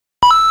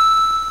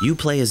You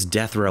play as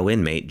death row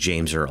inmate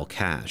James Earl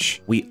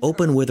Cash. We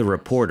open with a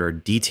reporter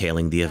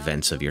detailing the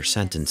events of your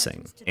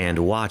sentencing, and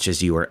watch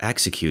as you are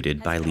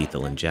executed by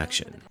lethal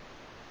injection.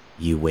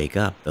 You wake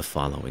up the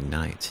following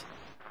night.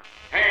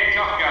 Hey,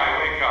 tough guy,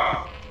 wake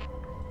up.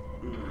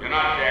 You're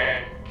not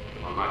dead.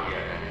 Well, not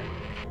yet,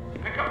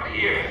 anyway. Pick up the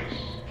ears.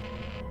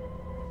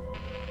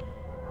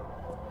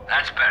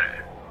 That's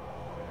better.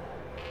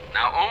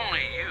 Now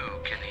only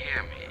you can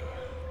hear me.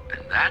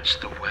 And that's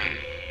the way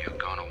you're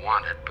gonna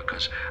want it,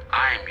 because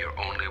I'm your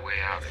only way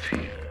out of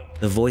here.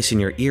 The voice in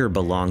your ear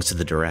belongs to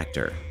the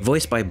director,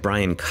 voiced by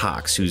Brian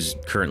Cox, who's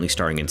currently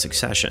starring in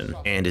Succession,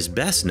 and is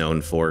best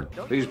known for...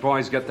 These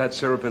boys get that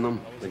syrup in them.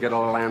 They get a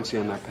little antsy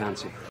in their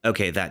pantsy.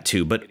 Okay, that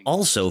too, but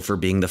also for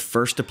being the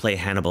first to play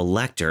Hannibal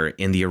Lecter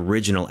in the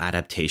original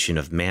adaptation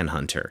of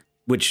Manhunter,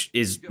 which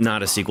is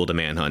not a sequel to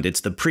Manhunt.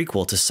 It's the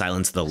prequel to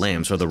Silence of the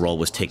Lambs, where the role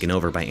was taken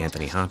over by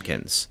Anthony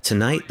Hopkins.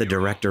 Tonight, the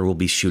director will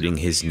be shooting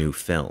his new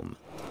film,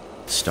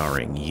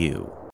 starring you.